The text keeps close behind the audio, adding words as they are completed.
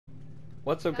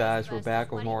What's up guys, we're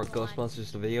back with more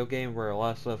Ghostbusters the video game. Where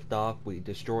last left off, we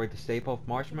destroyed the staple of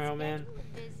Marshmallow Man,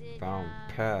 found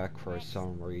Peck for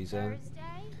some reason,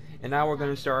 and now we're going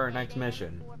to start our next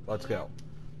mission. Let's go.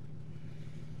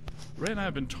 Ray and I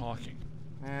have been talking.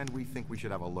 And we think we should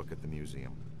have a look at the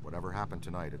museum. Whatever happened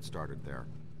tonight, it started there.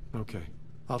 Okay,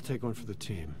 I'll take one for the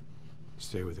team.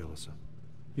 Stay with Ilsa.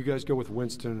 You guys go with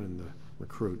Winston and the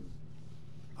recruit.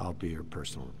 I'll be your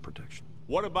personal protection.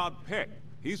 What about Peck?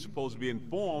 He's supposed to be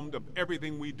informed of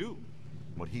everything we do.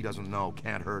 What he doesn't know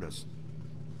can't hurt us.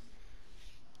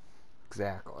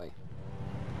 Exactly.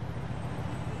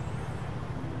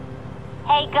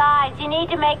 Hey guys, you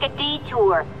need to make a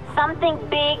detour. Something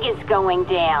big is going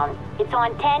down. It's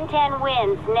on 1010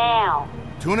 Winds now.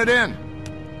 Tune it in!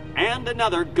 And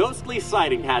another ghostly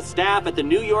sighting has staff at the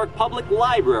New York Public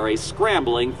Library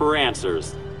scrambling for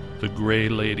answers. The Gray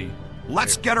Lady.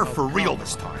 Let's get her for real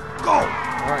this time. Go!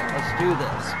 Alright, let's do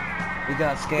this. We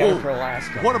got scared for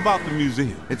Alaska. What about the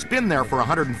museum? It's been there for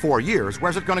 104 years.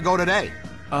 Where's it gonna go today?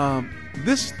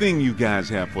 This thing you guys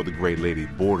have for the Great Lady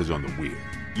borders on the weird.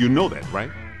 You know that,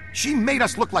 right? She made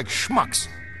us look like schmucks.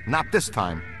 Not this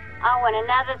time. Oh, and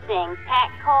another thing.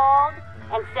 Pat called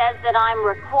and says that I'm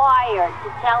required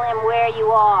to tell him where you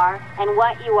are and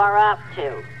what you are up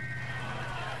to.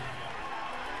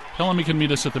 Tell him he can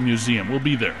meet us at the museum. We'll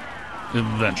be there.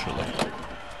 Eventually.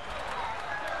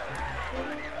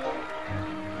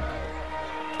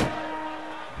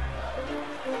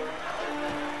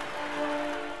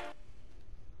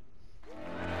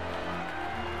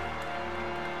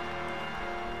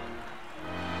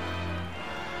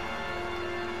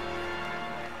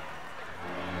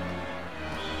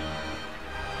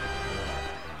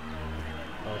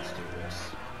 Let's do this.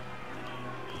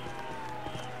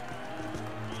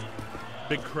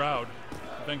 Big crowd.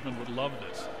 Venkman would love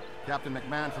this. Captain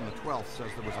McMahon from the 12th says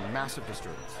there was a massive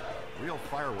disturbance. Real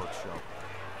fireworks show.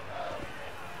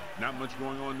 Not much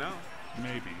going on now.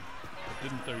 Maybe. But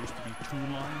didn't there used to be 2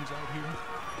 lines out here?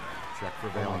 Check for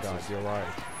Oh my valences. god, you're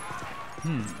right.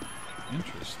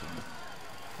 Interesting.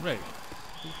 Ray,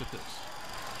 look at this.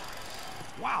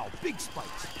 Wow, big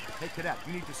spikes. Hey, Cadet,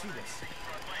 you need to see this.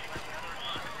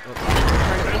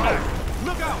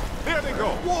 Look out! There they go!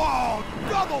 Whoa!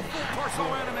 Double full torso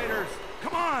animators!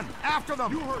 Come on, after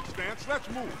them! You heard Stance. Let's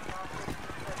move.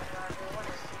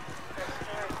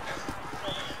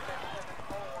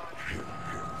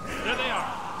 There they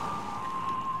are.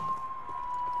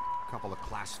 Couple of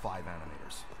Class 5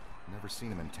 animators. Never seen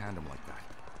them in tandem like that.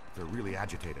 They're really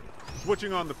agitated.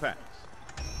 Switching on the packs.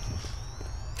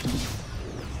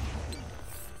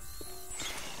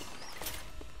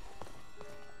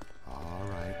 All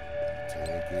right, take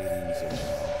it easy.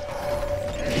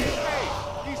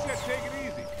 Hey! He said take it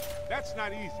easy. That's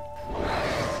not easy.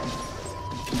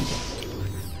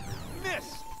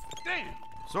 Miss! Damn!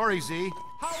 Sorry, Z.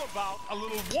 How about a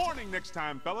little warning next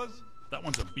time, fellas? That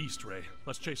one's a beast, Ray.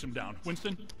 Let's chase him down.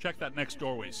 Winston, check that next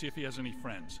doorway. See if he has any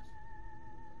friends.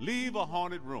 Leave a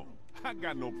haunted room. I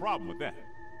got no problem with that.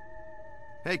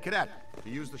 Hey, Cadet, to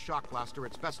use the shock blaster,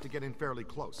 it's best to get in fairly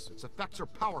close. Its effects are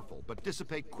powerful, but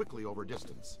dissipate quickly over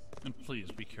distance. And please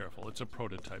be careful. It's a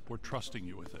prototype. We're trusting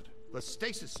you with it. The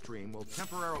stasis stream will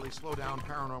temporarily slow down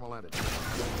paranormal entities.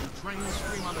 If you train the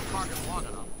stream on the target long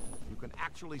enough, you can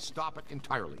actually stop it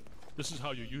entirely. This is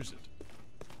how you use it.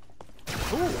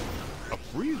 Ooh, a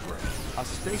freeze ray. A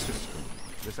stasis stream.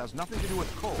 This has nothing to do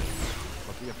with cold,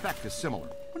 but the effect is similar.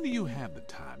 When do you have the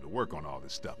time to work on all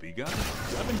this stuff, Egon?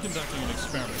 I've been conducting an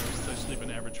experiment since I sleep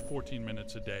an average 14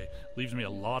 minutes a day. Leaves me a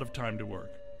lot of time to work.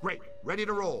 Great, ready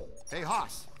to roll. Hey,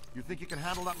 Haas, you think you can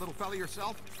handle that little fella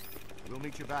yourself? We'll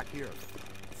meet you back here.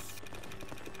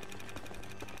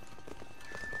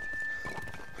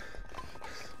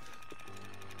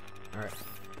 Alright,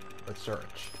 let's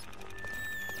search.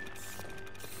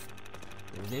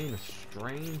 We're getting a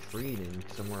strange reading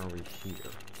somewhere over here.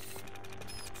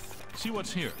 See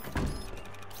what's here.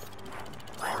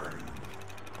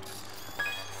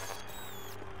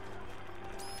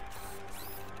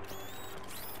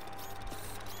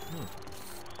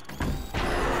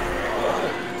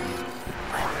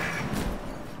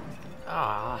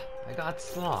 Ah, I got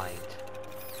slimed.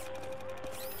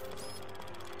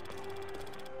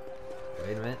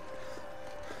 Wait a minute.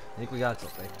 I think we got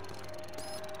something.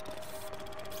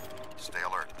 Stay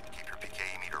alert. Keep your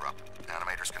PKE meter up.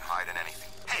 Animators can hide in anything.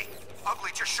 Hey,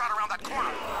 Ugly just shot around that corner.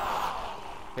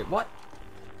 Wait, what?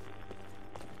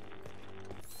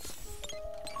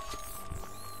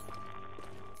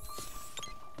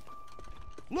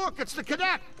 Look, it's the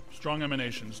cadet! Strong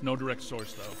emanations, no direct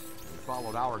source though. We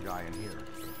followed our guy in here,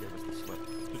 so he gave us the slip.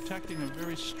 Detecting a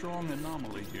very strong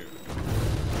anomaly here.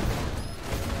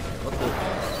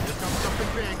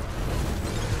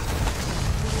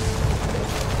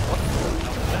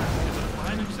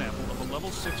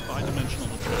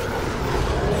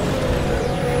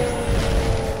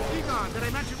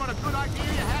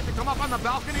 Come up on the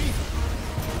balcony.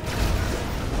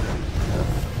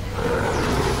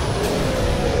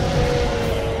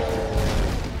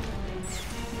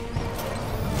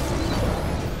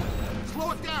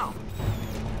 Slow it down.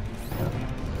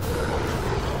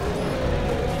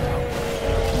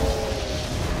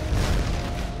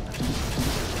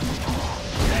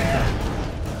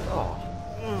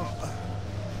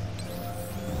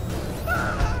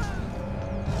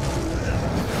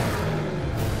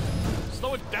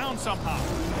 Slow it down somehow.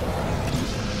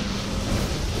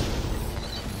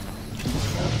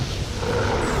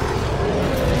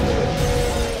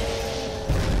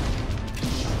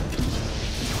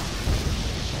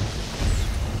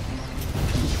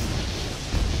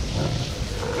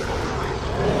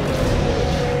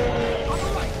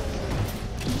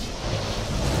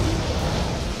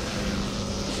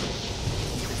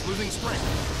 Losing strength.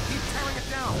 Keep tearing it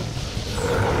down.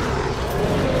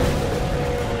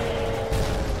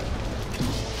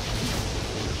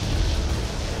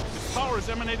 Its power is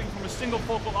emanating from a single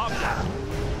focal object.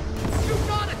 You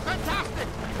got it! Fantastic!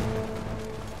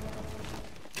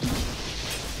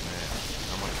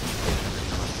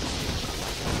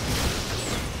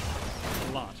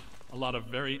 A lot of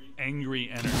very angry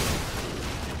energy.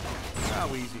 How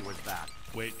easy was that?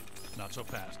 Wait, not so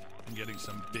fast. I'm getting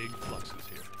some big fluxes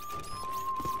here.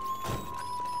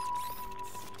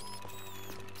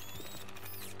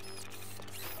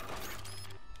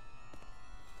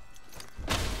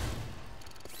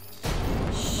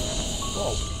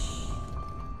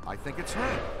 I think it's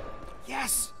her.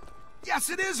 Yes! Yes,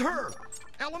 it is her!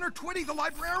 Eleanor Twitty, the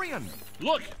librarian!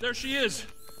 Look, there she is.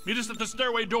 Meet us at the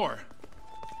stairway door.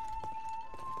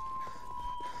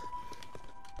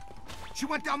 She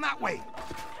went down that way.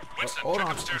 Winston, Hold check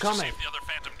on, upstairs I'm to see coming. if the other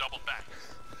phantom doubled back.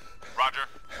 Roger.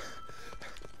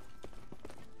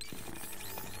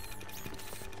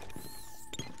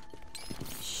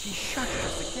 She shut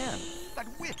us again. That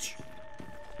witch.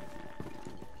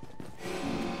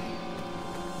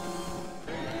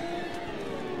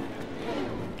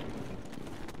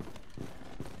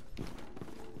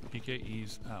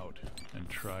 PKE's out and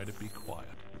try to be quiet.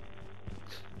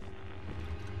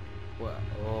 Well,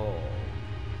 oh.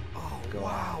 Oh, God.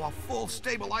 wow, a full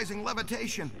stabilizing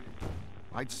levitation.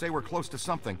 I'd say we're close to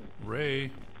something.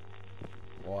 Ray,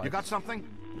 What? You got something?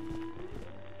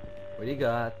 What do you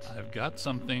got? I've got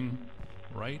something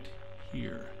right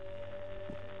here.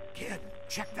 Kid,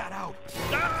 check that out.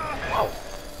 Whoa!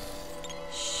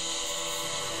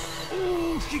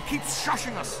 Ooh, she keeps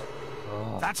shushing us.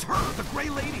 That's her, the Gray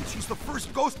Lady. She's the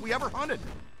first ghost we ever hunted.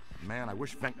 Man, I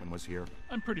wish Venkman was here.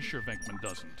 I'm pretty sure Venkman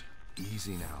doesn't.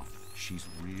 Easy now. She's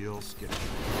real skittish.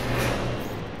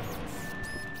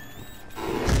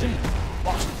 Damn,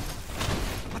 lost him.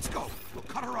 Let's go. We'll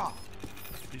cut her off.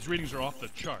 These readings are off the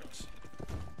charts.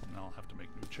 And I'll have to make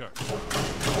new charts.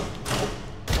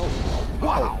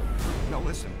 Wow. Now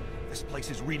listen, this place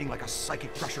is reading like a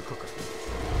psychic pressure cooker.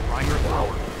 Grind your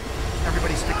power.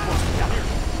 Everybody stick close together.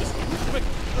 Listen, quick.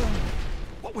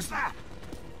 What was that?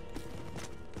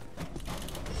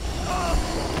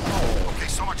 Okay,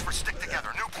 so much for stick together.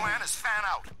 New plan is fan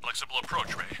out. Flexible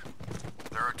approach, Ray.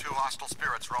 There are 2 hostile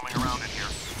spirits roaming around in here.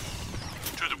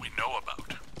 2 that we know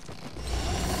about.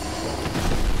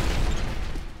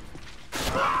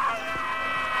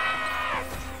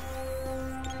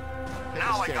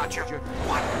 Now I got you.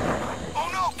 What? Oh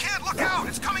no, kid, look out!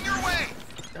 It's coming your way!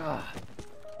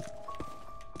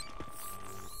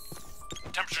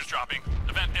 Temperature's dropping.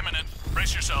 Event imminent.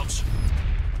 Brace yourselves.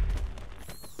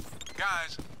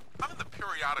 Guys, I'm in the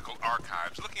periodical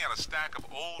archives looking at a stack of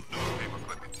old newspaper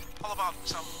clippings, all about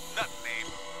some nut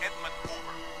named Edmund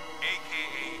Hoover,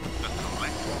 a.k.a. the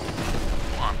Collector.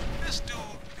 This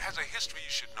dude has a history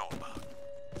you should know about.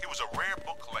 He was a rare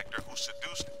book collector who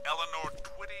seduced Eleanor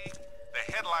Twitty,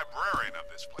 the head librarian of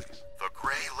this place. The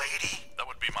Gray Lady? That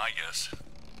would be my guess.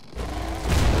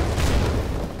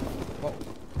 Whoa.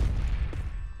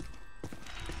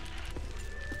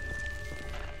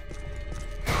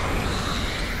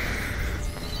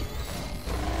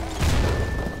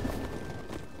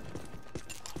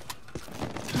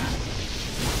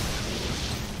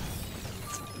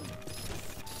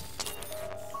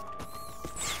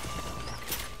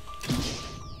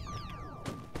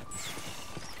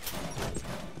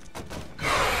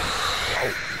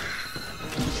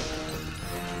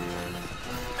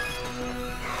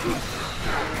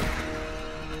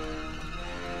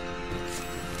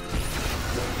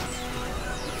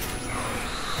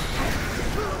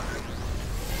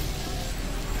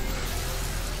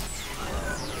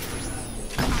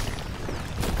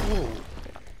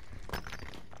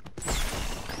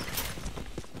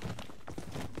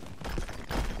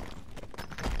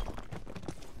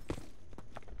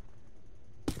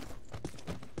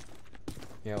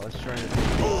 Yeah, let's try to take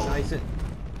it nice and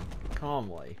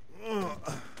calmly.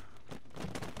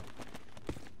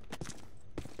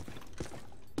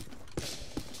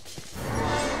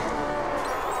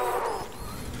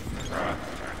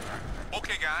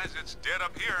 Okay, guys, it's dead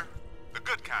up here. The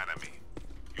good kind of me.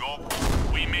 You all...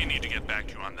 We may need to get back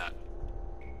to you on that.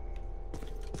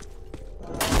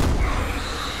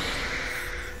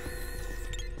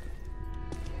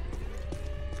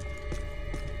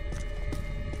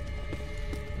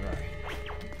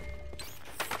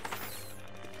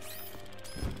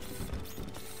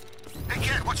 Hey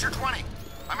kid, what's your 20?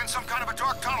 I'm in some kind of a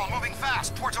dark tunnel moving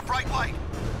fast towards a bright light.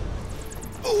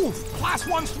 Ooh! Class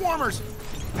 1 swarmers!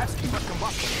 Pesky but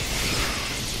combustible.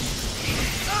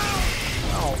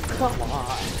 Oh, come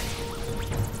on.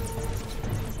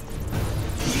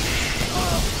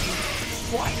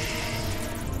 What?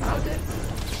 How did...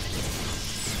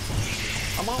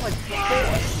 I'm on like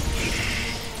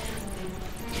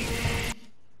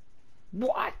 4.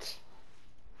 What?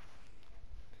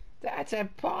 That's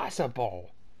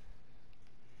impossible.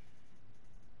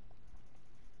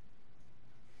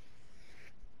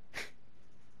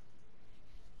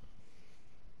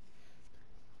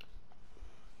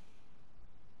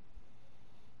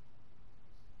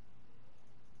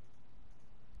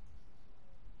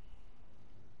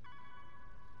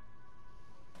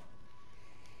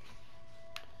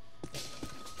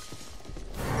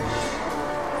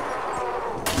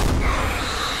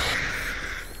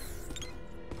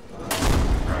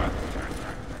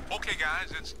 Okay,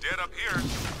 guys, it's dead up here.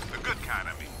 The good kind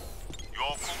of me. You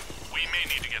all cool? We may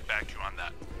need to get back to you on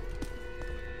that.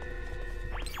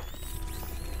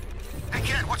 Hey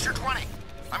kid, what's your 20?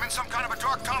 I'm in some kind of a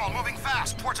dark tunnel moving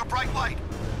fast towards a bright light.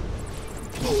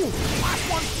 Ooh! Class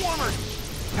 1 swarmers!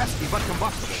 Pesky but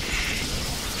combustible.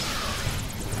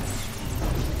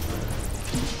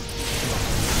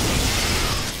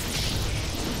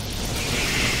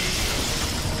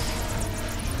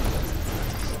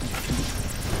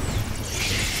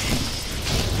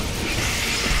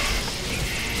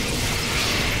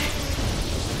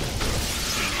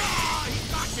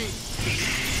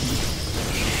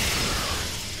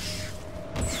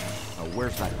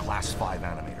 Where's that Class 5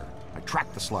 animator? I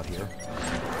tracked the slut here.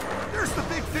 There's the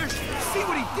big fish! See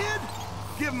what he did?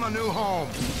 Give him a new home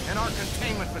in our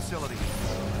containment facility.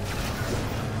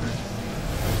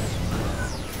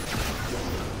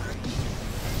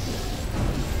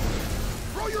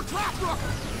 Throw your trap, Rook!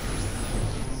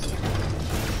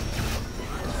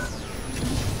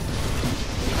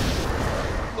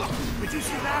 Look, did you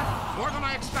see that? More than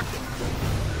I expected.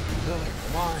 Good,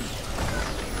 come on.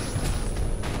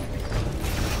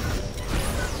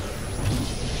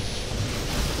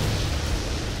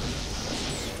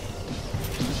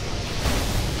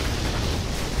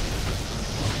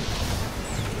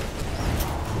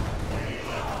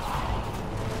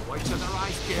 Whites in their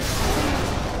eyes, kid.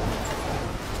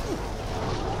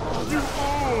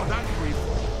 Oh, that creep.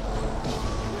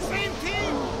 Same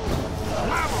team!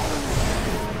 Bravo!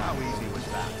 How easy was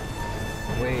that?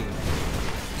 Wait.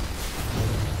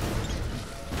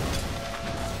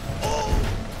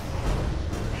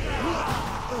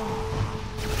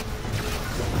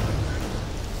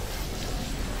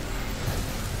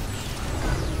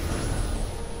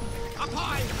 Up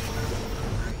high!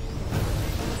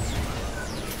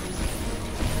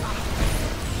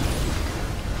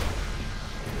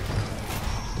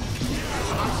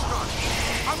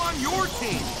 I'm on your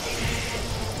team!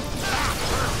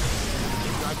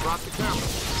 I dropped the camera.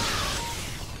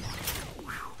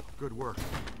 Whew, good work.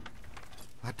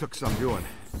 That took some doing.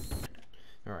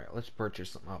 Alright, let's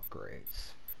purchase some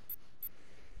upgrades.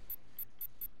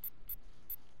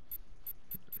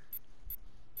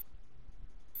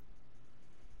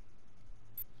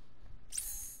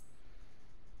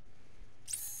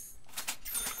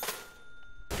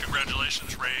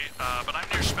 Congratulations, Ray, but I'm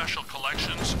near Special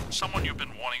Collections. Someone you've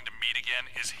been wanting to meet again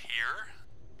is here?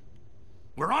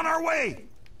 We're on our way!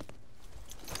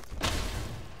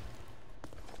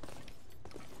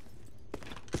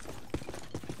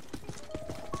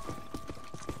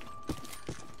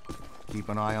 Keep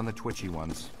an eye on the twitchy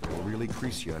ones. They'll really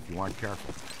crease you if you aren't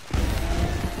careful.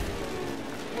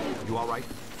 You all right?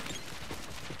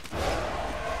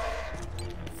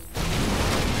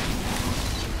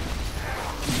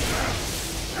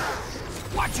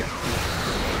 Watch it!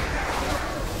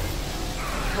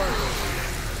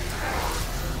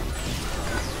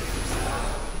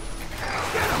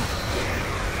 Get him!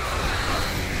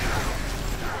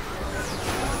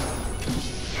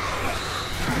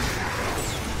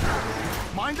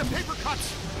 Mind the paper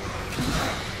cuts!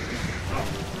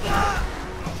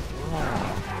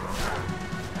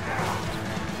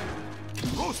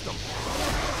 missed him.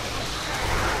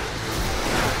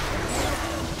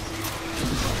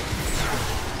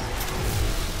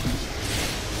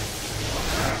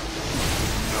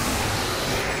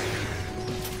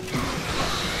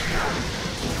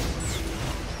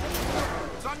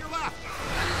 It's on your left.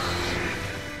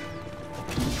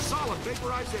 Solid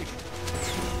vaporization.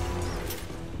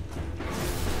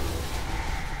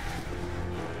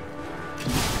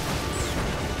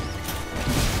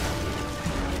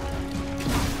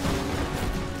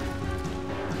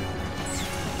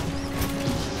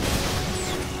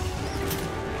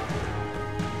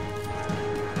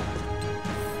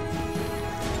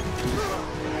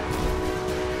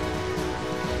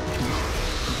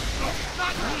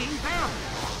 Not me, them!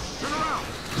 Turn around!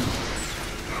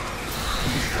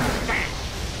 Bang!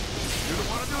 You don't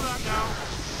want to do that now.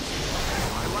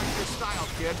 I like your style,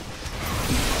 kid.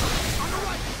 On the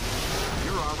right!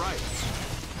 You're all right.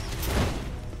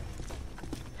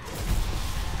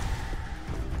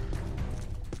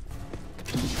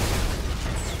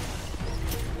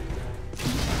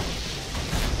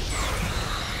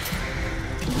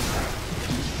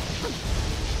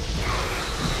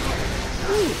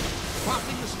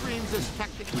 Crossing the streams is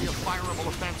technically a fireable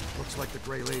offense. Looks like the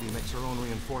Gray Lady makes her own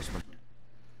reinforcement.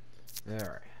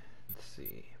 Alright, let's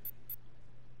see.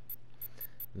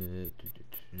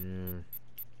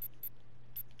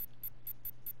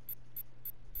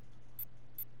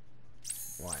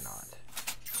 Why not?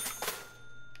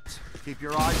 Keep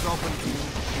your eyes open, team.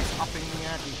 He's upping the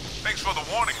ante. Thanks for the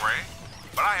warning, Ray,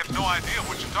 but I have no idea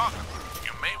what you're talking about.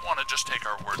 You may want to just take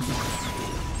our word for it.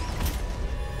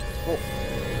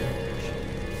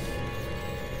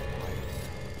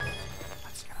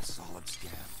 Let's get a solid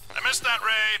scan. I missed that,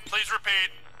 Ray. Please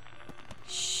repeat.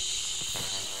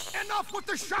 Enough with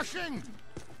the shushing!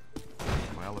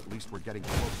 Well, at least we're getting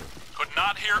closer. Could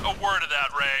not hear a word of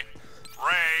that, Ray.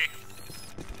 Ray.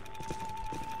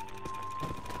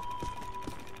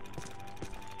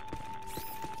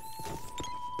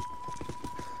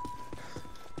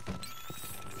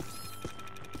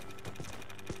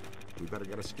 We better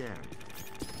get a scan.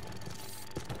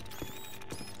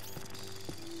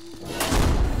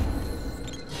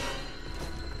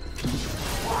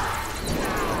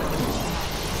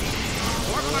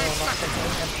 What am I expecting?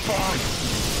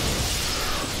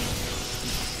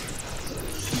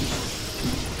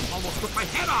 Almost took my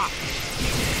head off!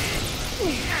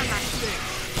 And that stinks!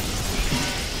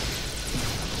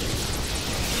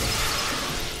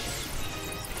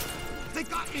 They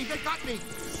got me! They got me!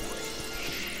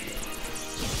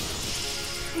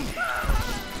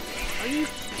 Are you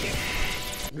kidding?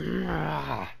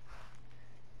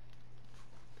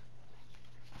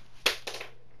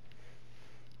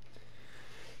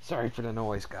 Sorry for the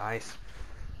noise, guys.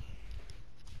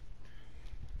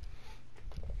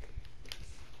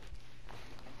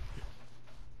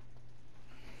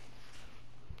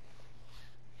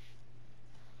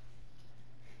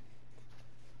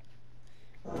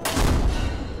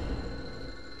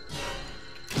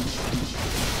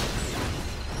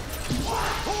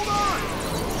 Hold on!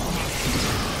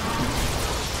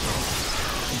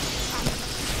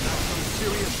 That's some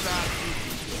serious bad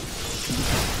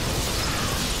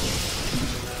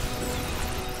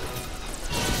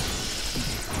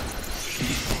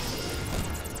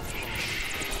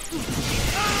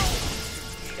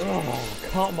Oh,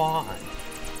 come on.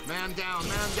 Man down,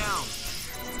 man down.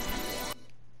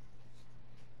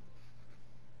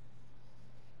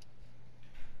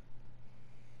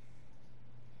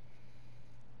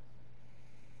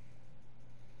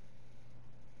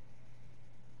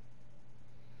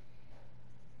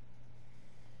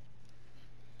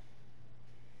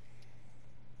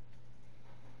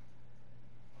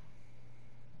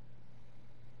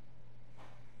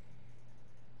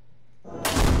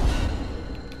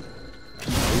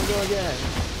 Here we go again.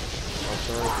 Oh,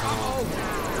 sorry, come on.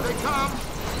 Here they come.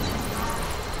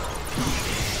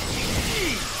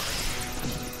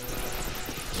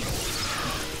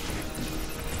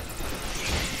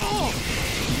 Oh!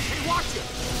 Hey, watch it!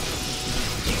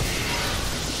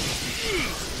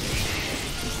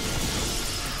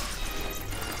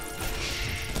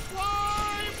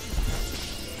 Climb!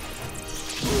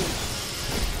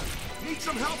 Need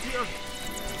some help here.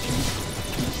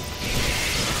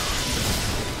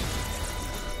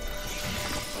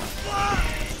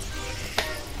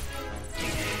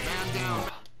 Man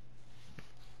down.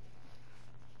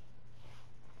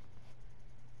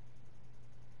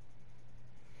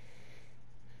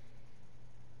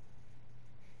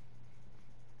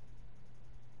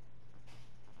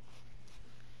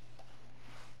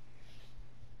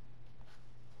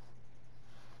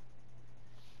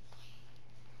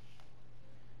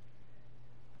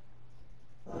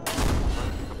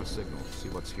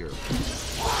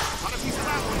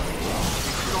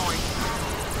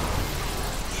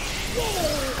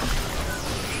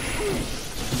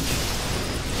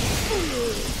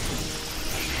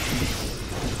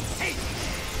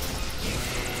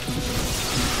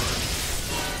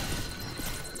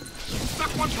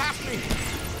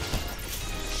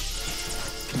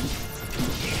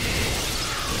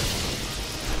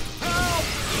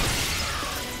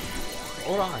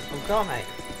 Hold on, I'm coming.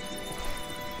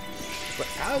 But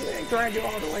how did they drag you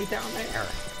all the way down there?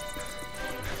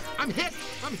 I'm hit!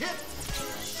 I'm hit!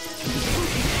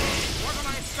 More than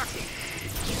I expected.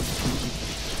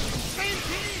 Same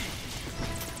team!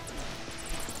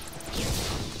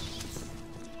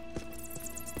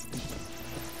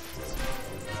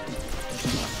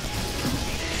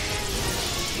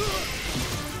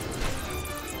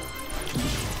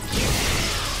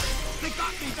 They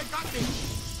got me! They got me!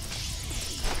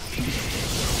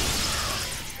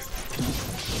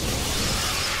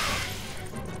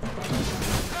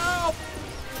 Help!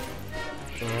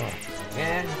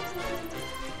 Man.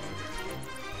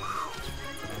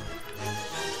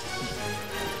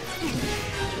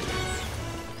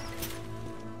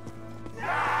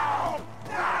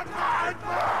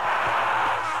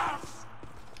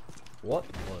 What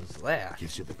was that?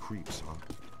 Gives you the creeps, huh?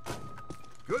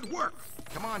 Good work!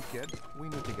 Come on, kid. We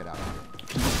need to get out of here.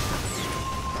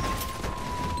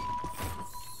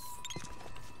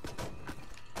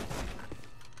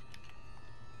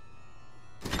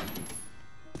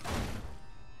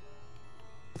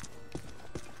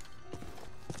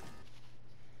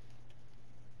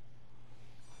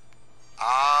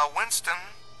 Winston,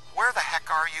 where the heck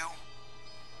are you?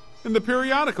 In the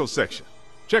periodical section,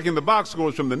 checking the box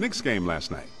scores from the Knicks game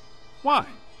last night. Why?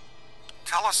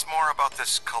 Tell us more about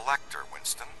this collector,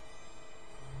 Winston.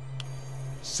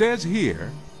 Says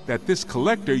here that this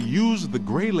collector used the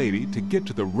Gray Lady to get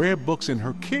to the rare books in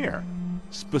her care,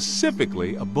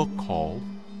 specifically a book called,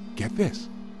 get this,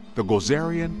 the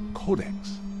Gozerian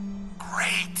Codex.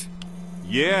 Great.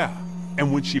 Yeah,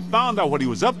 and when she found out what he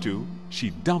was up to, she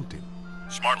dumped him.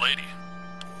 Smart lady.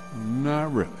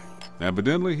 Not really.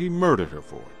 Evidently, he murdered her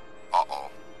for it. Uh-oh.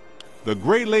 The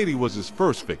Gray Lady was his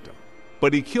first victim,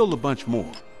 but he killed a bunch more.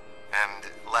 And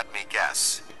let me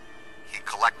guess, he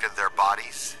collected their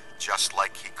bodies just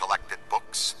like he collected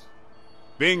books?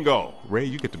 Bingo! Ray,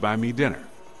 you get to buy me dinner.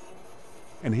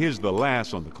 And here's the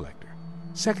last on the collector.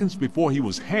 Seconds before he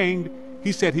was hanged,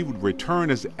 he said he would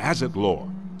return as Azathlor,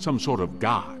 some sort of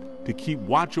god, to keep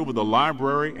watch over the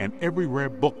library and every rare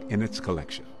book in its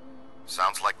collection.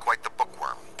 Sounds like quite the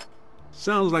bookworm.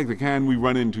 Sounds like the kind we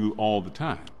run into all the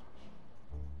time.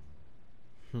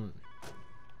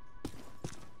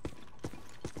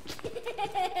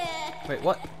 Wait,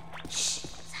 what? Hey,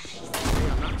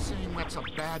 I'm not saying that's a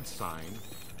bad sign,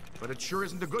 but it sure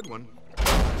isn't a good one.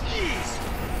 Jeez!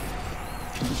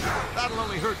 That'll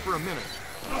only hurt for a minute.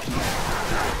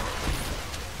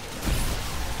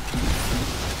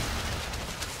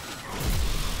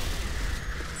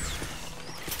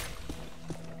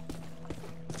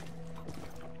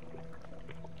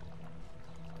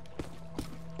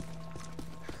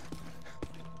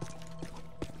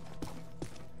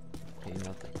 Okay,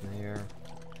 nothing there.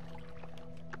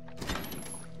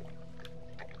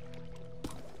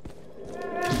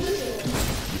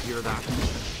 You hear that?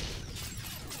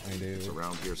 I do. It's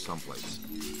around here someplace.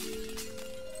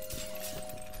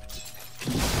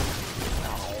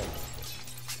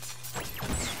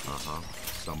 Uh-huh.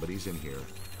 Somebody's in here.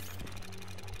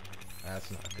 That's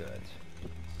not good.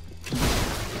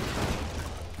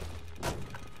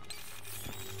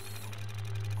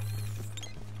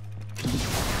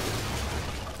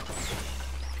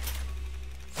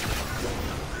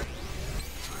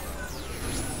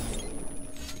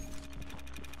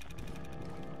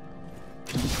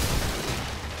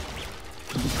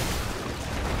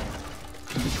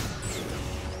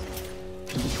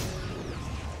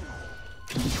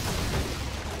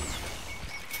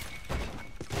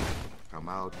 Come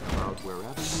out, wherever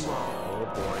you are. Oh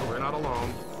boy, we're not alone.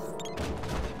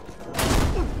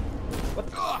 What?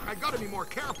 Ugh, I gotta be more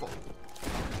careful.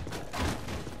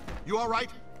 You all right?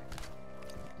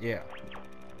 Yeah.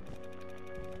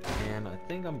 And I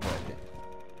think I'm broken.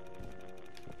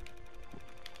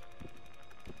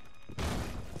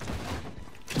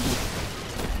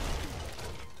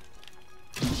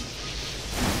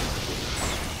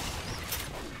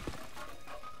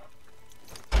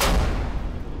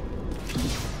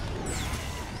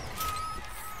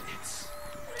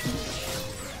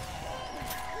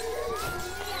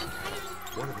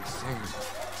 What are they saying?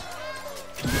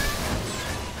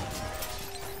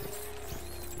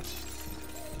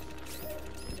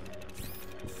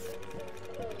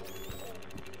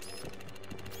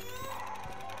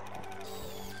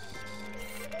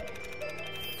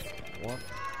 What?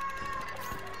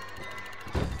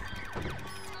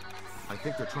 I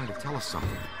think they're trying to tell us something.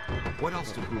 What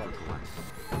else did Hoover collect?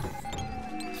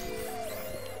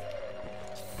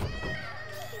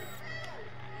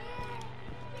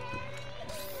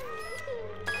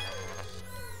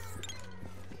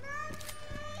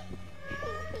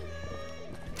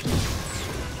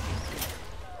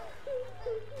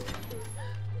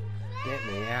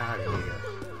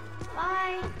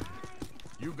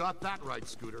 You got that right,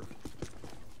 Scooter.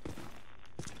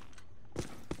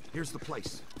 Here's the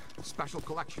place. Special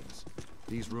collections.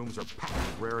 These rooms are packed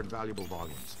with rare and valuable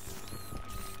volumes.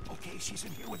 Okay, she's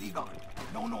in here with Egon.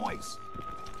 No noise.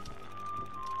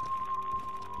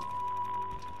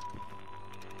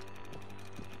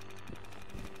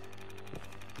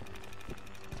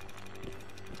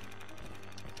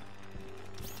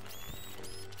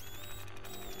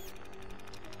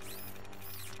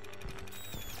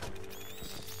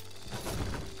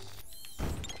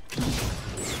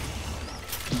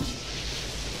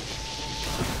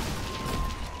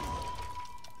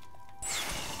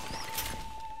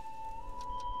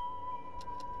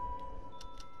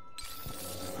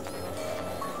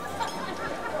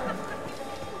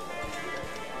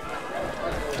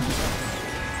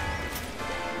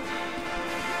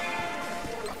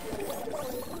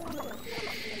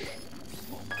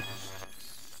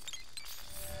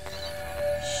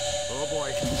 Oh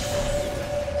boy.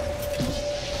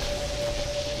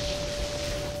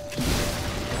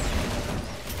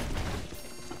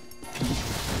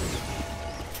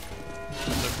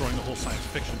 They're throwing the whole science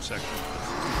fiction section.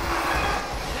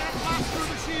 Can't blast through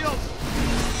the shields!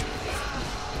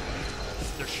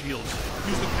 Their shields.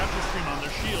 Use the capture stream on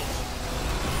their shields.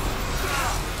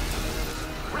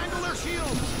 Wrangle their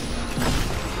shields!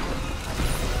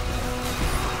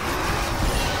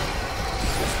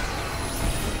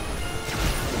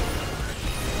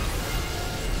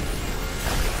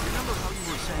 Remember how you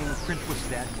were saying Print was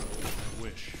dead? I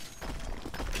wish.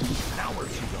 Now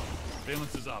where'd she go?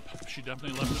 Valence is up. She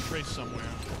definitely left a trace somewhere.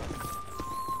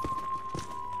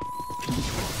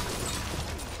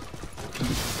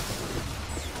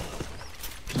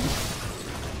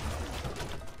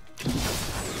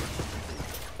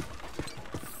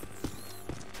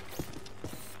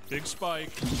 Big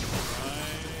spike.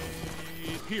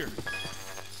 Right here.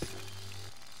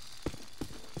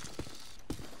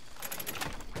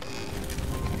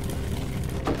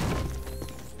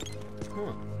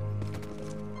 Huh.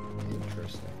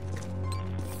 Interesting.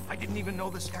 I didn't even know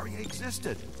this area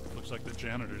existed. Looks like the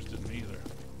janitors didn't either.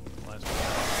 Last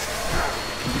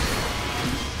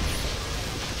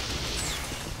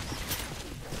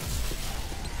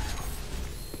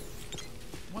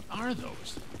What are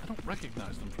those? I don't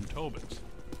recognize them from Tobin's.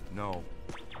 No.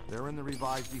 They're in the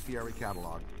revised Beefieri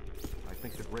catalog. I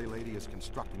think the Grey Lady is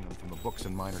constructing them from the books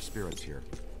and minor spirits here.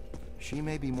 She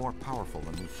may be more powerful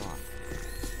than we thought.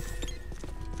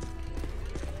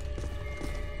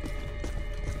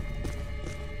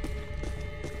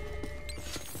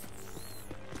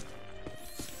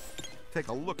 Take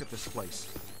a look at this place.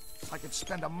 I could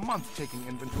spend a month taking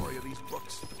inventory of these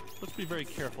books. Let's be very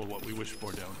careful what we wish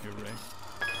for down here, Ray.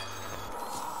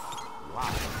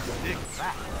 Wow, dig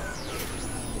that.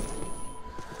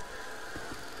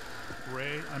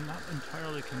 Ray, I'm not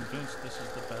entirely convinced this is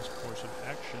the best course of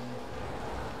action.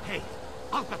 Hey,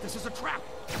 I'll bet this is a trap.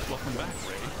 Welcome back,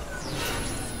 Ray.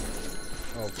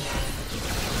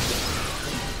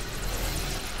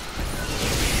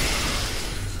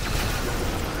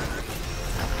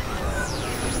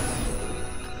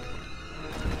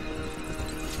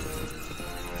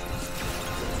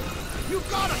 You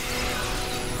got it!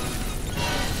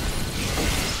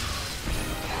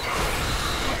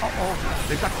 Uh-oh,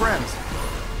 they've got friends.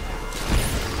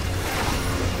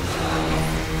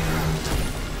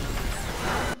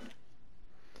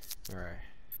 Alright,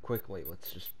 quickly,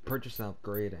 let's just purchase an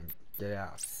upgrade and get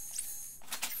out.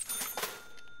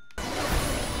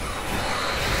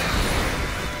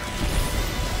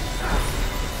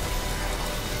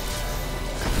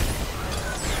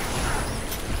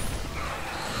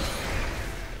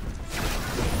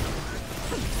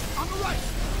 On the right!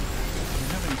 I'm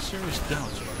having serious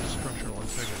doubts about the structural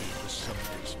integrity of this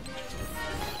sub-basement.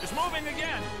 It's moving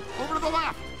again! Over to the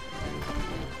left!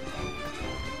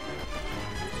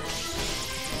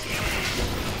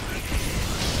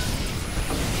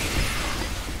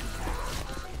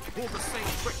 Pull the same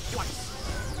trick twice.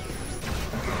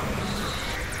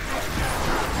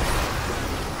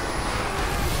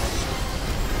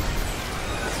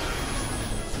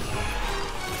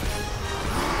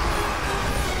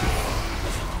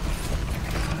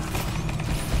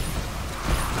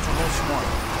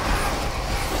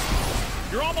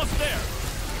 You're almost there!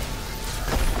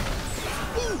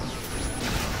 Ooh!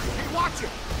 Hey, watch it!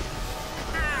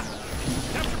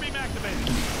 Capture beam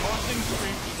activated. Crossing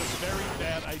streams is a very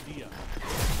bad idea.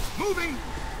 Moving!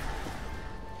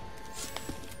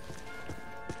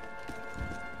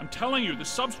 I'm telling you, the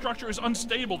substructure is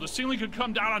unstable. The ceiling could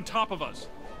come down on top of us.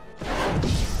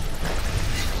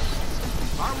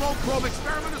 Our low probe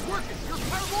experiment is working. You're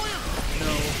clairvoyant.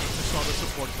 No, I saw the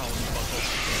support columns buckled.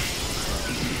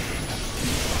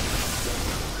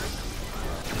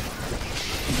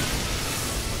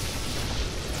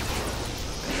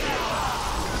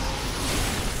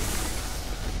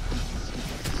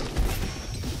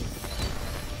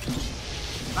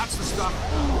 That's the stuff.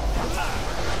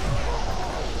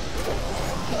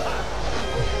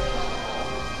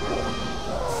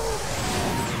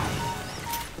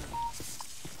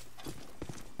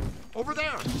 Over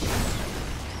there.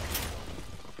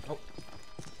 Oh.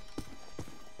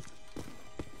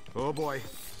 Oh boy.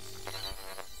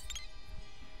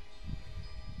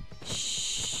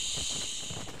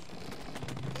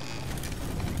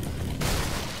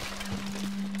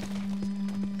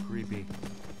 Creepy.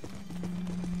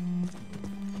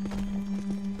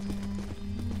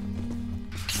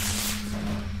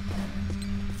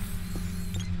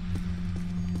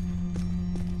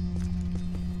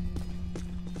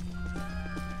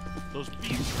 Those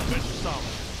beams are meant solid.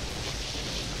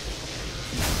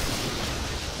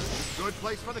 Good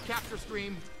place for the capture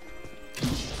stream.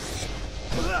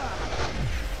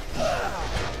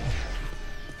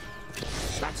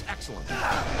 That's excellent.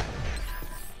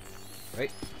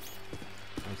 Right?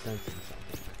 I'm sensing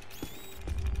something.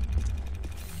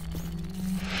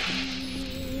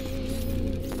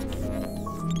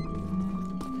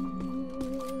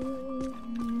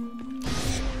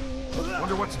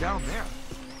 Wonder what's down there.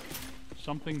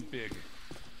 Something big,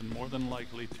 and more than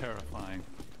likely terrifying.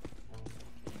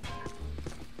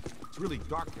 It's really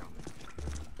dark down there.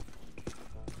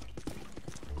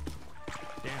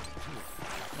 Damn.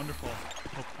 Wonderful.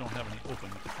 Hope you don't have any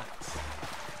open cuts.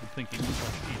 I'm thinking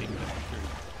about eating temperatures.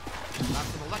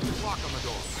 That's an electric lock on the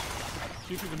door.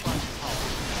 See if you can find some power.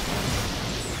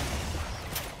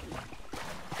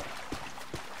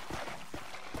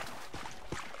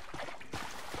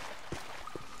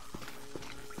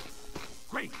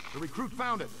 Great, the recruit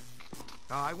found it.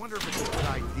 I wonder if it's a good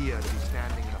idea to be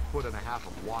standing in a foot and a half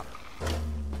of water.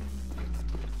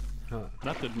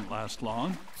 That didn't last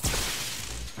long.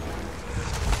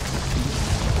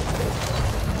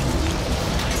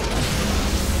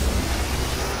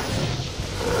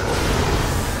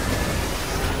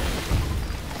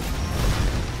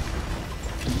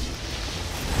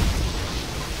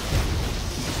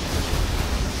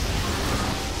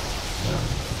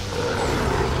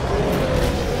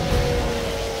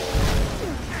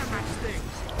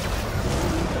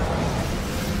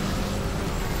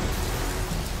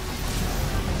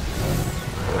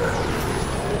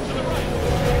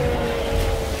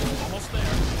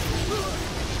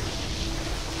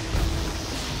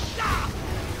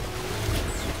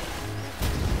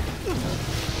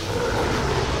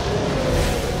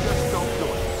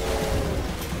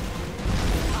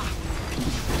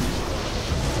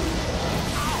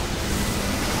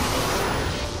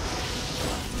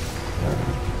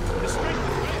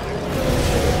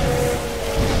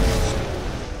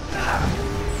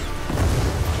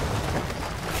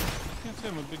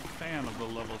 I'm a big fan of the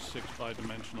level 6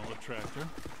 bi-dimensional attractor.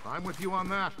 I'm with you on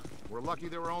that. We're lucky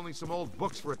there were only some old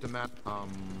books for it to map.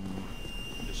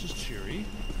 This is cheery.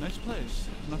 Nice place.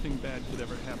 Nothing bad could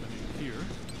ever happen in here.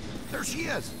 There she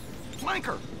is! Flank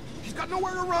her! She's got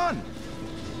nowhere to run!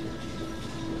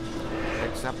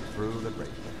 Except through the grate.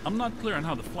 I'm not clear on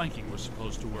how the flanking was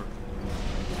supposed to work.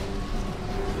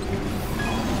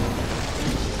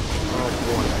 Oh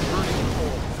boy, burning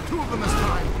holes. 2 of them this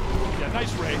time! Yeah,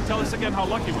 nice, Ray. Tell us again how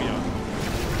lucky we are.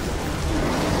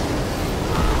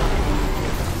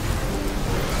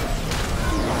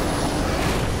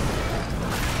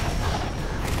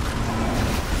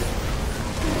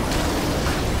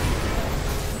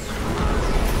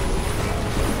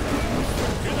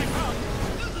 Here they come!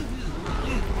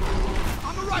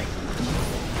 On the right!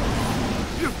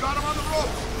 You've got him on the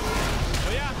rope!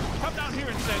 Oh yeah? Come down here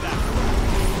and say that.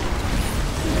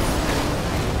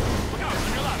 Look out,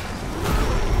 on your left.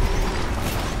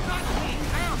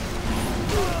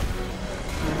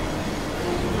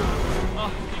 Oh,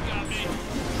 he got me.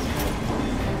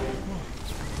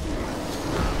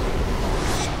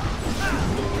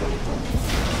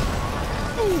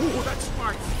 Ooh, that's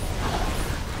smart!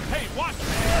 Hey, watch!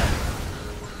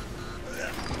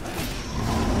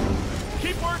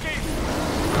 Keep working!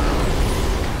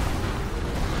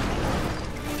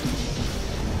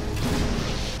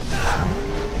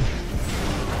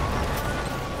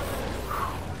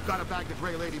 Gotta bag the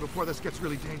gray lady before this gets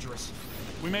really dangerous.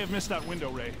 We may have missed that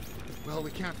window, Ray. Well,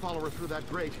 we can't follow her through that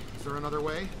grate. Is there another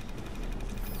way?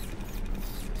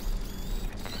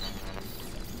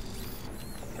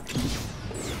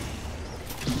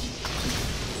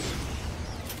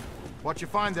 What you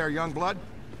find there, young blood?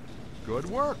 Good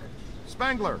work.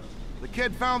 Spangler, The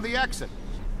kid found the exit.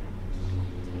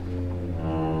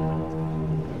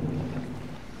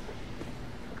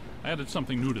 I added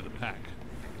something new to the pack.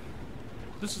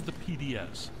 This is the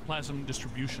PDS, Plasm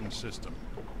Distribution System.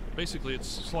 Basically, it's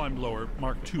Slime Blower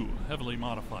Mark II, heavily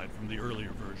modified from the earlier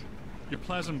version. Your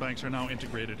plasm banks are now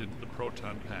integrated into the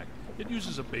proton pack. It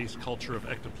uses a base culture of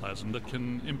ectoplasm that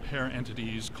can impair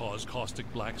entities, cause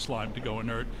caustic black slime to go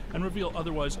inert, and reveal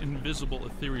otherwise invisible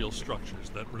ethereal structures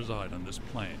that reside on this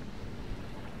plane.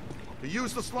 To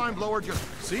use the slime blower, just,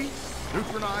 see?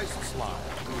 Neutralize the slime.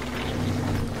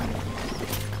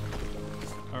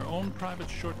 Our own private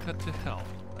shortcut to hell.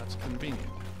 That's convenient.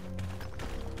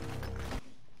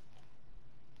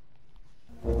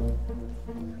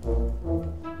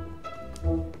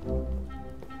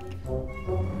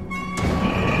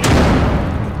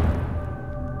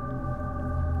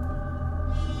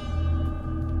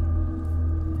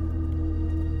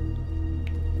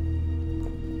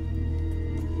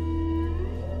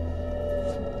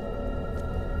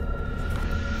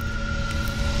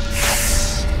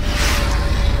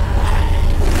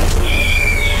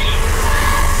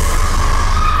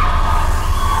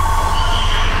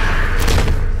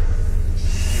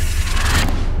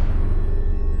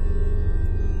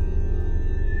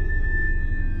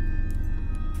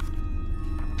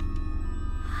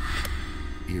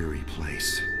 Eerie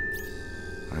place.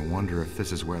 I wonder if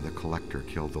this is where the collector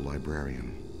killed the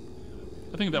librarian.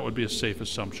 I think that would be a safe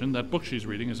assumption. That book she's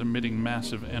reading is emitting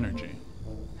massive energy.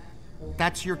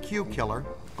 That's your cue, killer.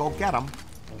 Go get him.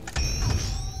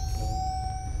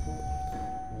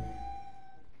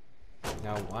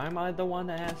 Now, why am I the one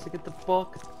that has to get the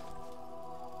book?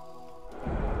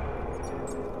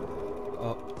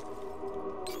 Oh.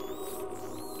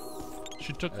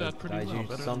 She took that pretty did I well, do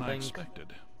better than I something?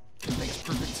 expected. It makes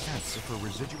perfect sense if her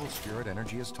residual spirit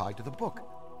energy is tied to the book.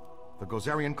 The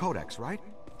Gozerian Codex, right?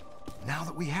 Now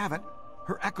that we have it,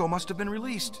 her echo must have been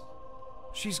released.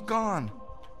 She's gone.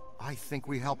 I think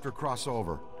we helped her cross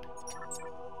over.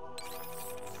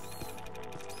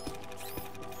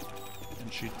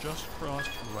 And she just crossed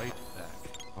right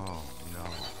back. Oh, no.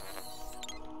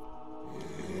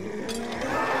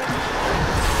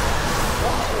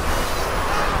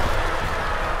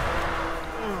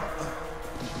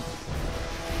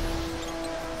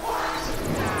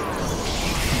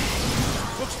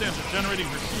 Bookstands are generating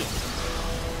her shield.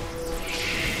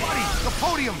 Buddy, the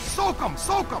podium! Soak him!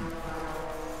 Soak him!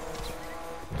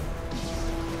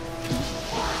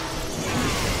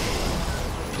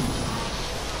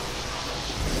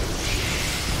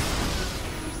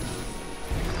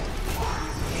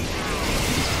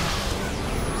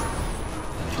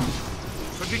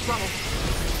 Could be trouble.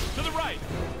 To the right!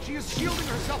 She is shielding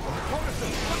herself with the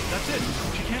codices. That's it!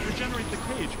 She can't regenerate the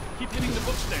cage. Keep hitting the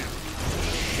bookstand.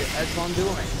 That's what I'm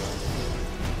doing.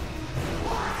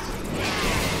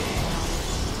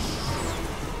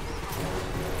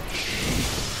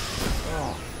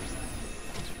 Oh.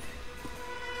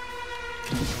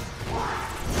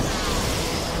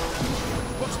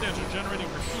 Bookstands are generating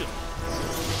her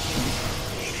shield.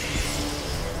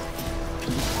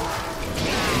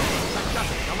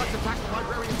 Fantastic. Now let's attack the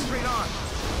librarian straight on.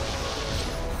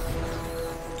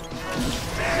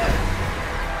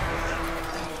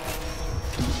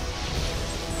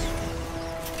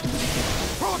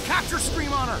 Throw a capture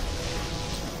scream on her!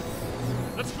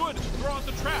 That's good! Throw out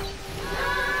the trap!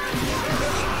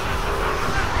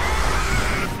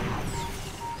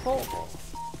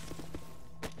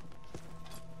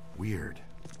 Weird.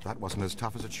 That wasn't as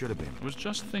tough as it should have been. I was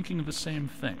just thinking the same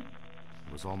thing.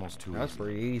 It was almost too That's easy.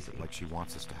 pretty easy. Like she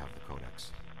wants us to have the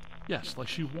codex. Yes, like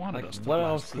she wanted Like, us to what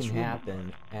blast else this can room.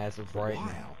 happen as of right Why?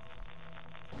 now?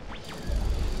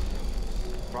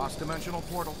 Cross-dimensional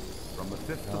portal from the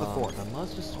 5th to the 4th. I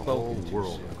must have A whole spoken too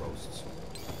world soon. of ghosts.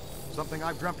 Something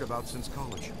I've dreamt about since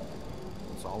college.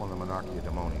 It's all in the Monarchia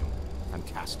Demonium.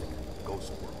 Fantastic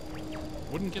ghost world.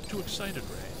 Wouldn't get too excited,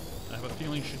 Ray. I have a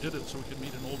feeling she did it so we could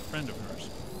meet an old friend of hers.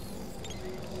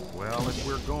 Well, if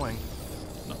we're going,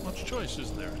 Not much choice,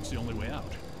 is there? It's the only way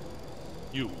out.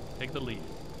 You, take the lead.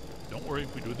 Don't worry,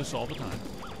 we do this all the time.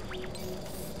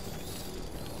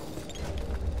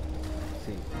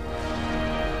 See.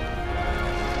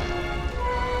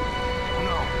 oh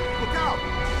no, look out!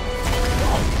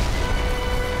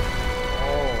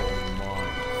 Oh my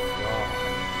god.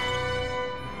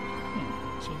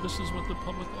 So this is what the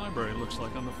public library looks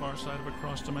like on the far side of a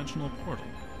cross-dimensional portal.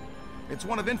 It's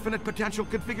one of infinite potential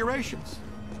configurations.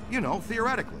 You know,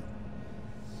 theoretically.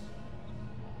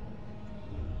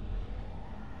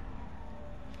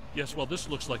 Yes, well, this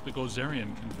looks like the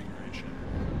Gozerian configuration.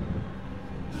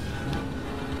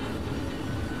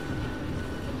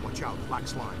 What Watch out, black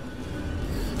slime.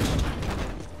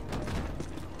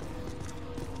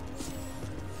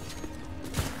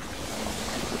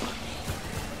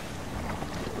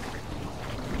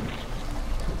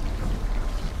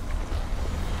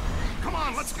 Come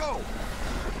on, let's go!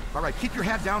 All right, keep your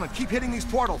head down and keep hitting these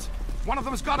portals. One of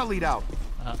them's got to lead out.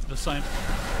 The sign.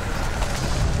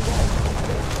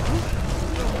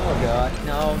 Oh god,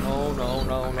 no.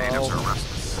 Natives are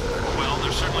restless. Well,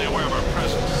 they're certainly aware of our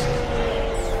presence.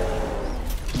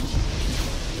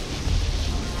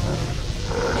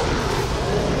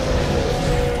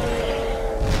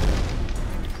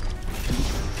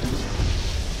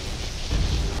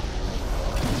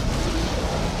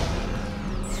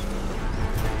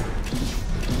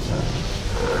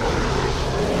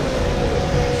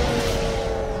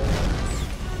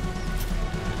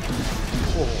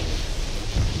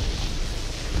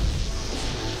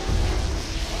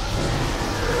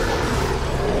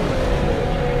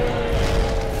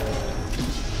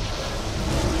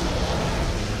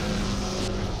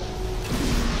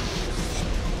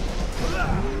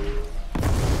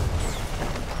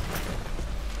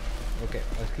 Okay,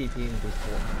 let's keep eating this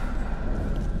one.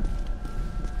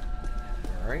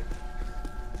 Alright.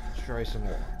 Let's try some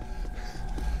more.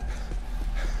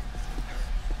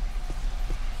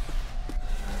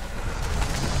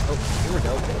 Oh, here we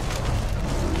go.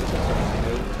 This is something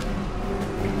new.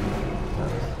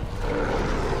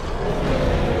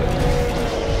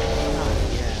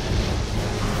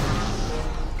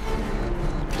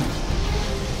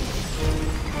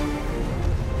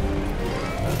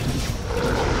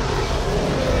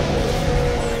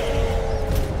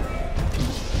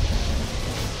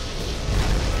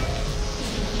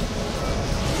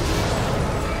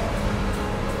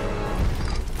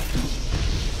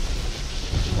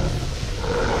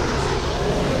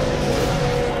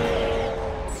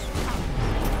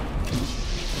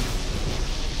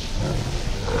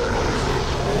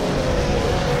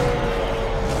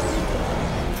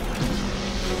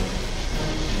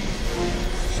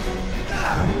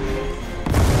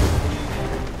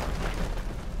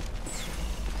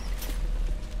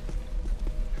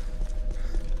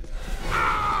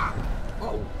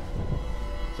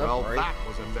 Well, that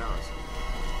was embarrassing.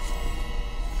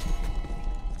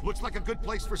 Looks like a good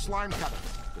place for slime tether.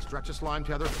 To stretch a slime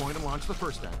tether, point and launch the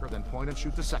first anchor, then point and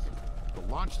shoot the second. The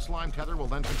launched slime tether will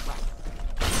then contract.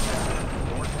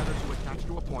 The more tethers you attach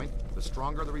to a point, the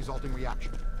stronger the resulting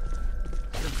reaction.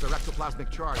 Since their ectoplasmic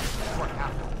charge is a short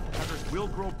half-life, tethers will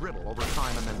grow brittle over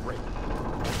time and then break.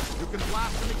 You can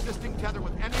blast an existing tether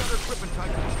with any other equipment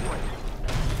type to destroy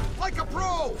it. Like a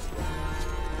pro!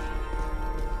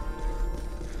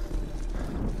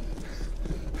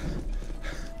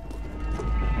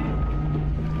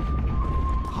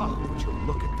 Would you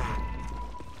look at that?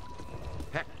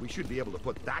 Heck, we should be able to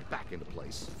put that back into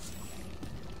place.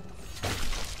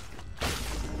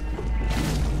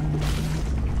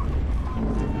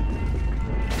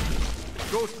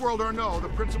 Ghost world or no, the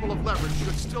principle of leverage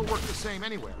should still work the same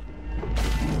anywhere.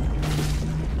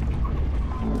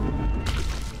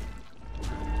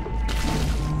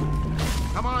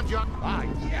 Come on, John. Ah,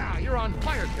 yeah, you're on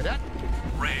fire, cadet.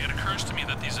 Ray, it occurs to me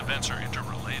that these events are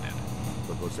interrelated.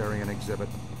 The Gozerian exhibit,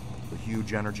 the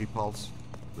huge energy pulse,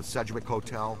 the Sedgwick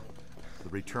Hotel, the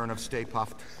return of Stay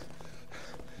Puft.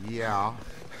 Yeah.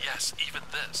 Yes, even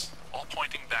this. All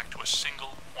pointing back to a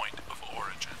single point of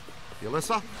origin.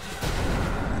 Yelissa?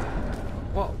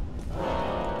 Whoa.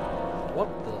 What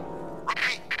the?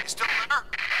 Ray, you still there?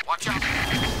 Watch out.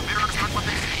 Mirrors aren't what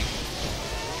they see.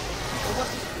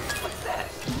 What's that?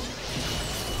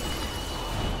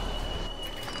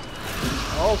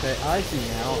 Okay, I see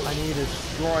now. I need to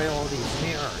destroy all these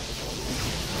mirrors.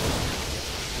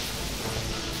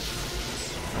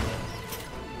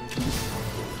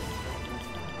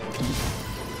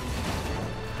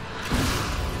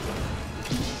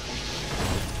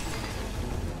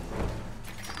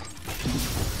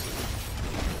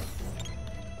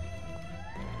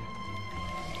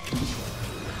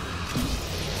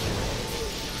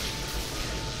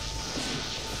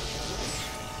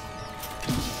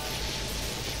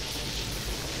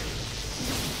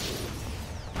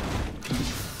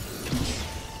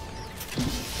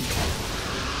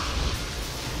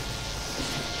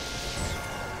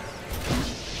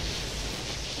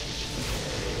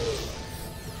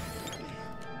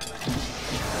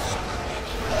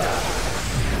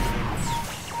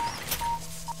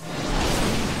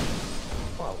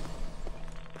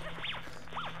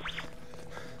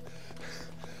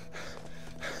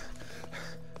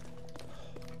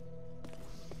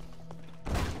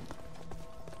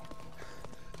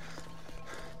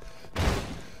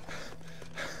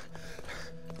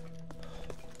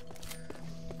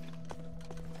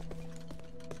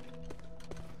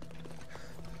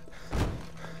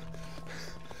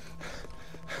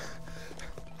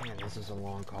 is a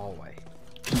long hallway.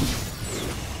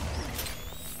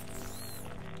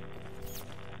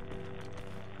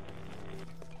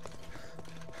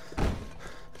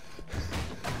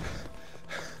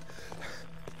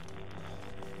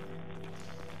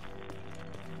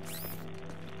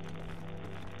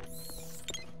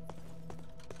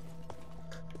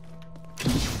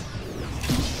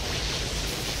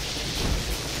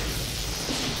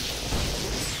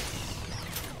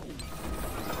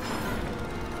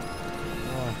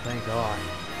 Thank God.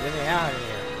 Get me out of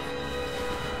here.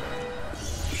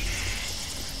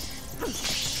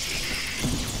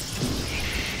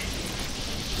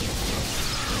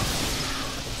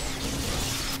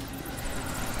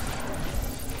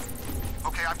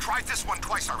 Okay, I've tried this one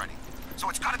twice already, so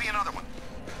it's gotta be another one.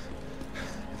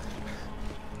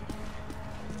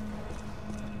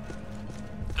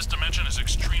 This dimension is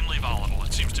extremely volatile.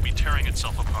 It seems to be tearing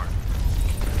itself apart.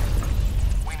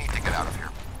 We need to get out of here.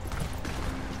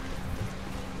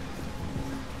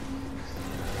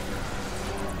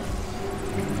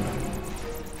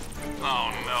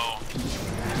 Oh no.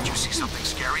 Did you see something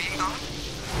scary, Egon?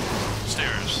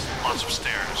 Stairs. Lots of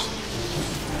stairs.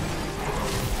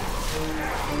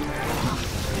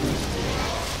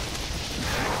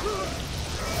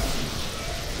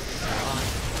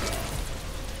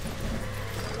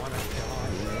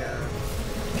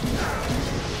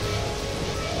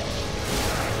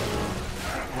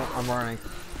 I'm running.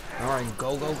 I'm running.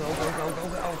 Go, go, go, go, go, go,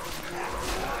 go.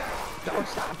 Don't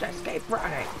stop. Just keep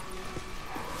running.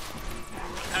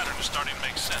 The pattern is starting to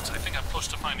make sense. I think I'm close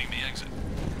to finding the exit.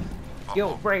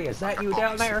 Yo, Ray, is that you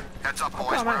down there? Heads up, I'm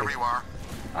boys, coming. wherever you are.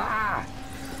 Ah!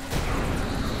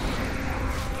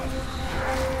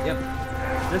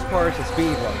 Yep. This part is a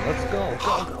speed run. Let's go.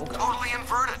 Go, go, go. Totally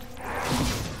inverted.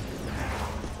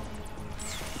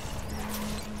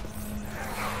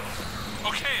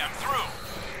 Okay, I'm through.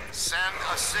 Send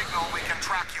a signal we can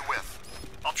track you with.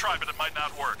 I'll try, but it might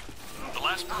not work. The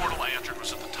last portal I entered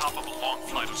was at the top of a long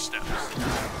flight of steps.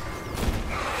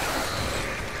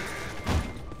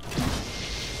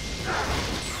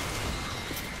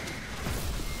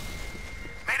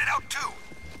 Made it out too.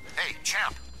 Hey,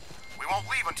 champ. We won't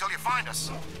leave until you find us.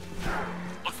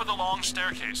 Look for the long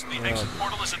staircase. The exit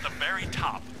portal is at the very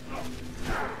top.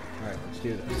 Alright, let's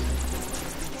do this.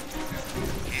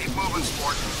 Keep moving,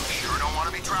 sport. Sure don't want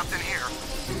to be trapped in here.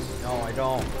 No, I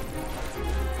don't.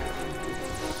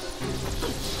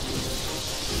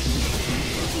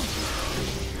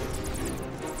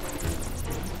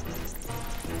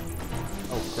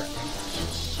 Oh, crap.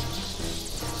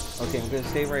 Okay, I'm gonna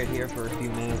stay right here for a few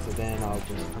minutes and then I'm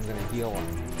gonna heal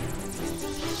him.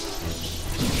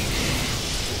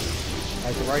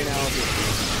 As of right now,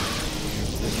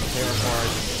 this repair part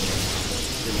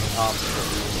is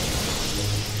obstacle.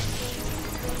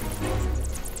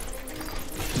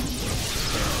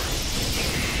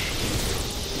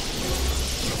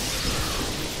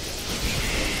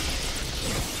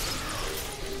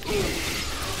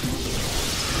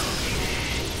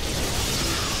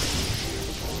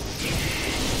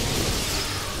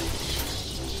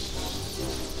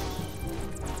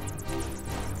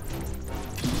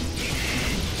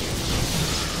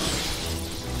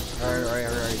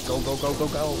 Alright, go, go, go, go,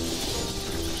 go!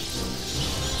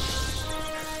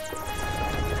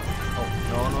 Oh,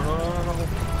 no, no, no, no, no, no!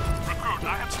 Recruit,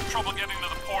 I had some trouble getting to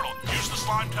the portal. Use the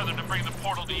slime tether to bring the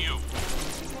portal to you.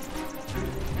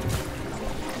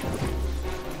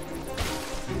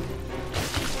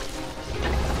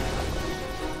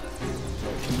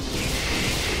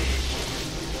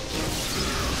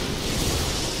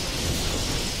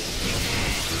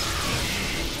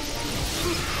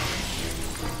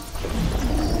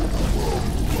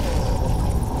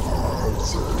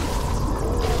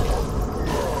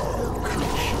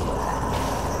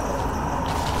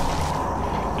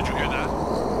 Did you hear that?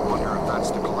 Wonder if that's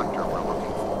the collector we're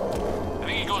looking for. I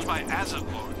think he goes by Acid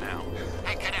Lord now.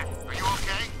 Hey, Cadet, are you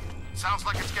okay? Sounds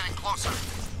like it's getting closer.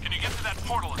 Can you get to that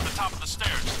portal at the top of the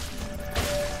stairs?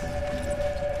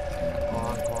 Come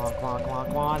on, come on, come on, come on,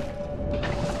 come on!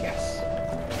 Yes!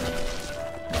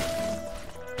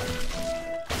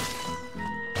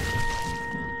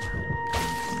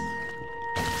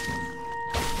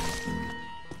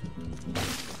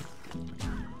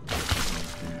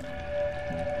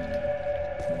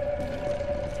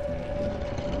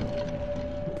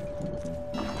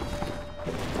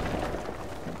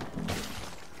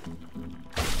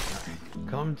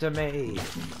 Come to me.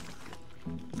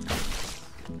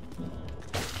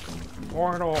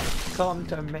 Portal, come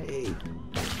to me.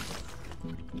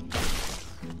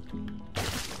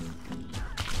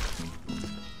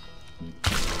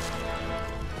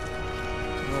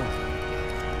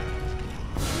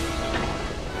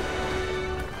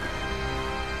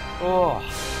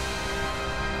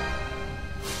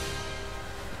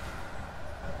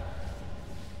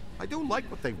 do like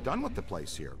what they've done with the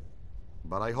place here.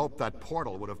 But I hope that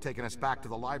portal would have taken us back to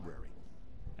the library.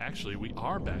 Actually, we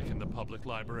are back in the public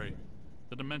library.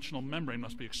 The dimensional membrane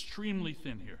must be extremely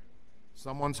thin here.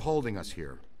 Someone's holding us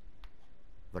here.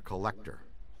 The Collector.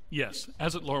 Yes,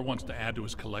 Azetlor wants to add to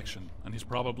his collection, and he's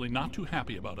probably not too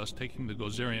happy about us taking the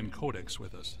Gozerian Codex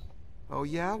with us. Oh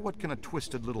yeah? What can a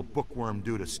twisted little bookworm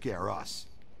do to scare us?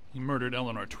 He murdered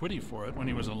Eleanor Twitty for it when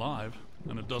he was alive,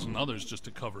 and a dozen others just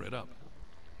to cover it up.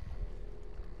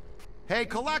 Hey,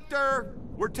 Collector!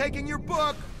 We're taking your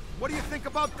book! What do you think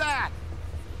about that?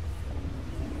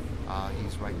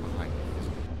 He's right behind me,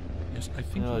 isn't he? Yes, I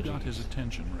think you got his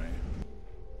attention, Ray.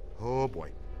 Oh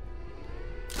boy.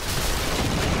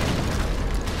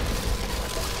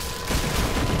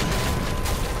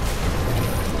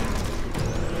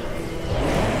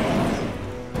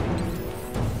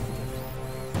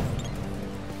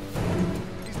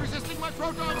 He's resisting my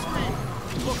proton screen!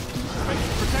 Look, space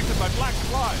is protected by black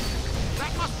slime.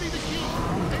 That must be the key!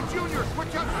 Hey, Junior,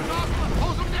 switch out your nozzle and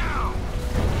hose him down!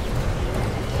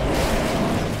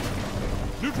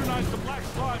 Neutronize the black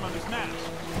slime on his mask.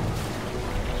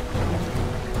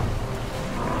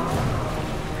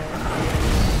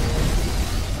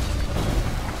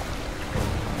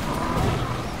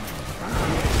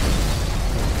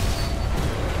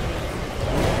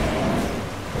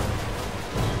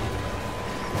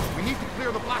 We need to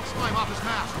clear the black slime off his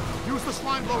mask. Use the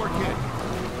slime blower kit.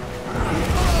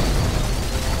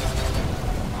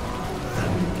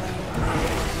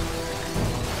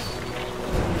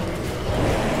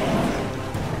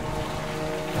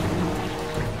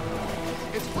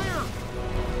 It's clear!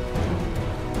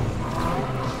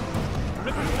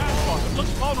 Rip his mask off. It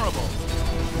looks vulnerable.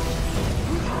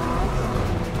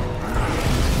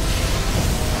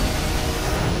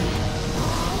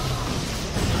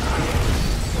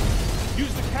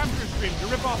 Use the capture stream to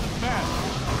rip off his mask.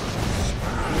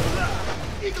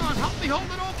 Egon, help me hold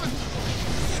it open!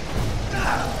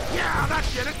 Yeah, that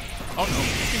did it! Oh no,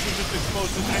 he can just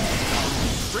expose his engine now.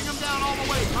 Bring him down all the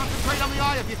way. Concentrate on the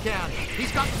eye if you can.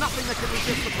 He's got nothing that can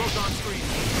resist the proton screen.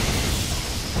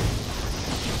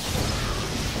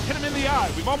 Hit him in the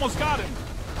eye. We've almost got him.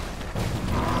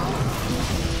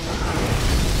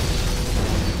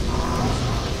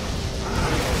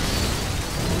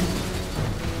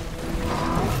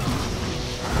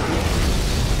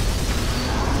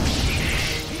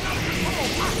 He's out of control.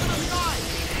 Blast him in the eye.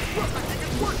 Look, I think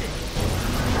it's working.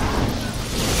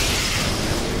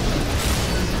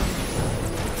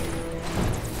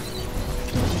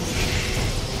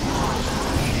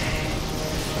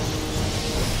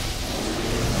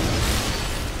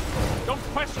 Don't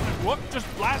question it, Rook. Just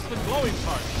blast the glowing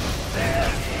part.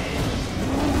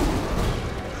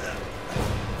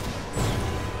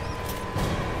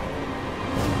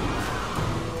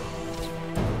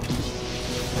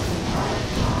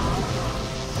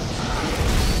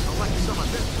 I'll let you some of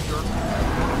this, jerk.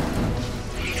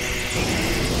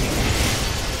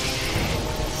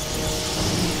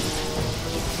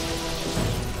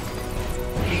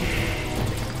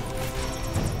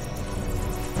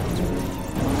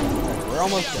 We're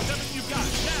almost Out, there. everything you've got,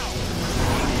 now.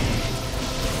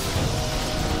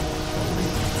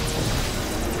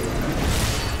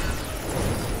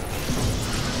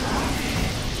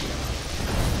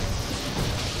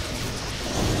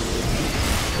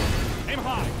 Aim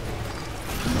high.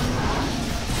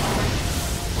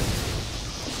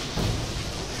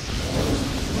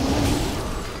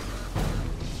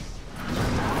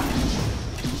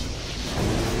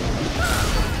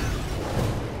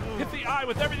 Hit the eye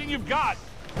with everything you've got.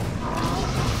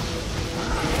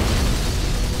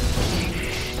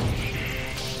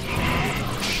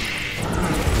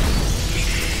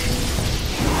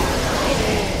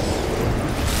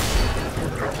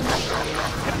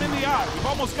 Hit him in the eye. We've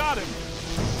almost got him.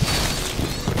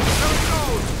 There it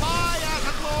goes. Fly,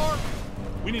 Azetlor.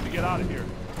 We need to get out of here.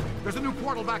 There's a new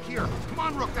portal back here. Come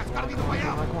on, Rook. That's gotta be the way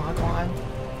out. Come on, come on.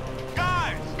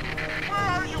 Guys! Where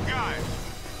are you guys?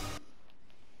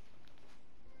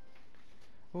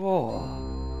 Whoa.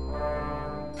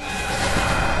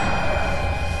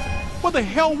 Where the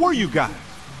hell were you guys?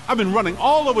 I've been running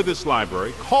all over this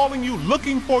library, calling you,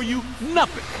 looking for you,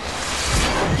 nothing.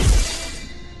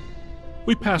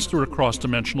 We passed through a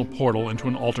cross-dimensional portal into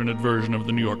an alternate version of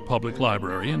the New York Public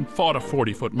Library and fought a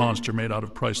 40-foot monster made out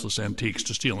of priceless antiques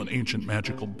to steal an ancient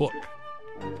magical book.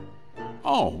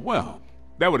 Oh, well,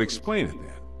 that would explain it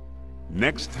then.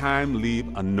 Next time, leave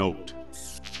a note.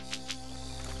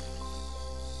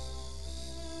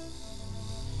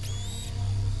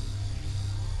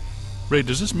 Ray,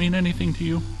 does this mean anything to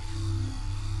you?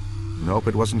 Nope,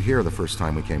 it wasn't here the first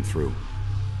time we came through.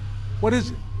 What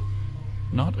is it?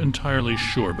 Not entirely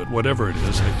sure, but whatever it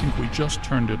is, I think we just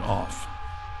turned it off.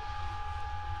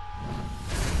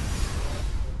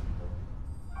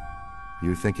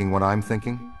 You thinking what I'm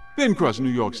thinking? Thin crust New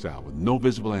York style with no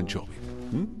visible anchovy.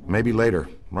 Maybe later.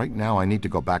 Right now I need to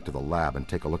go back to the lab and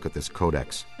take a look at this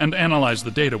codex. And analyze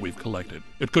the data we've collected.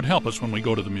 It could help us when we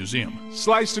go to the museum.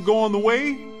 Slice to go on the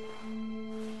way?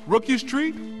 Rookie's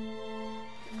treat?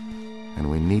 And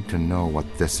we need to know what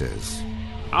this is.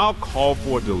 I'll call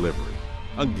for a delivery.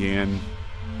 Again.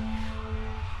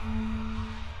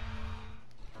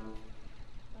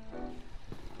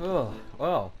 Oh,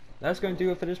 well, that's going to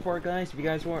do it for this part, guys. If you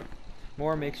guys want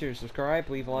more, make sure to subscribe,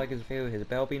 leave a like as a video, hit the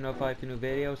bell, be notified for new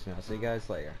videos, and I'll see you guys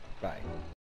later. Bye.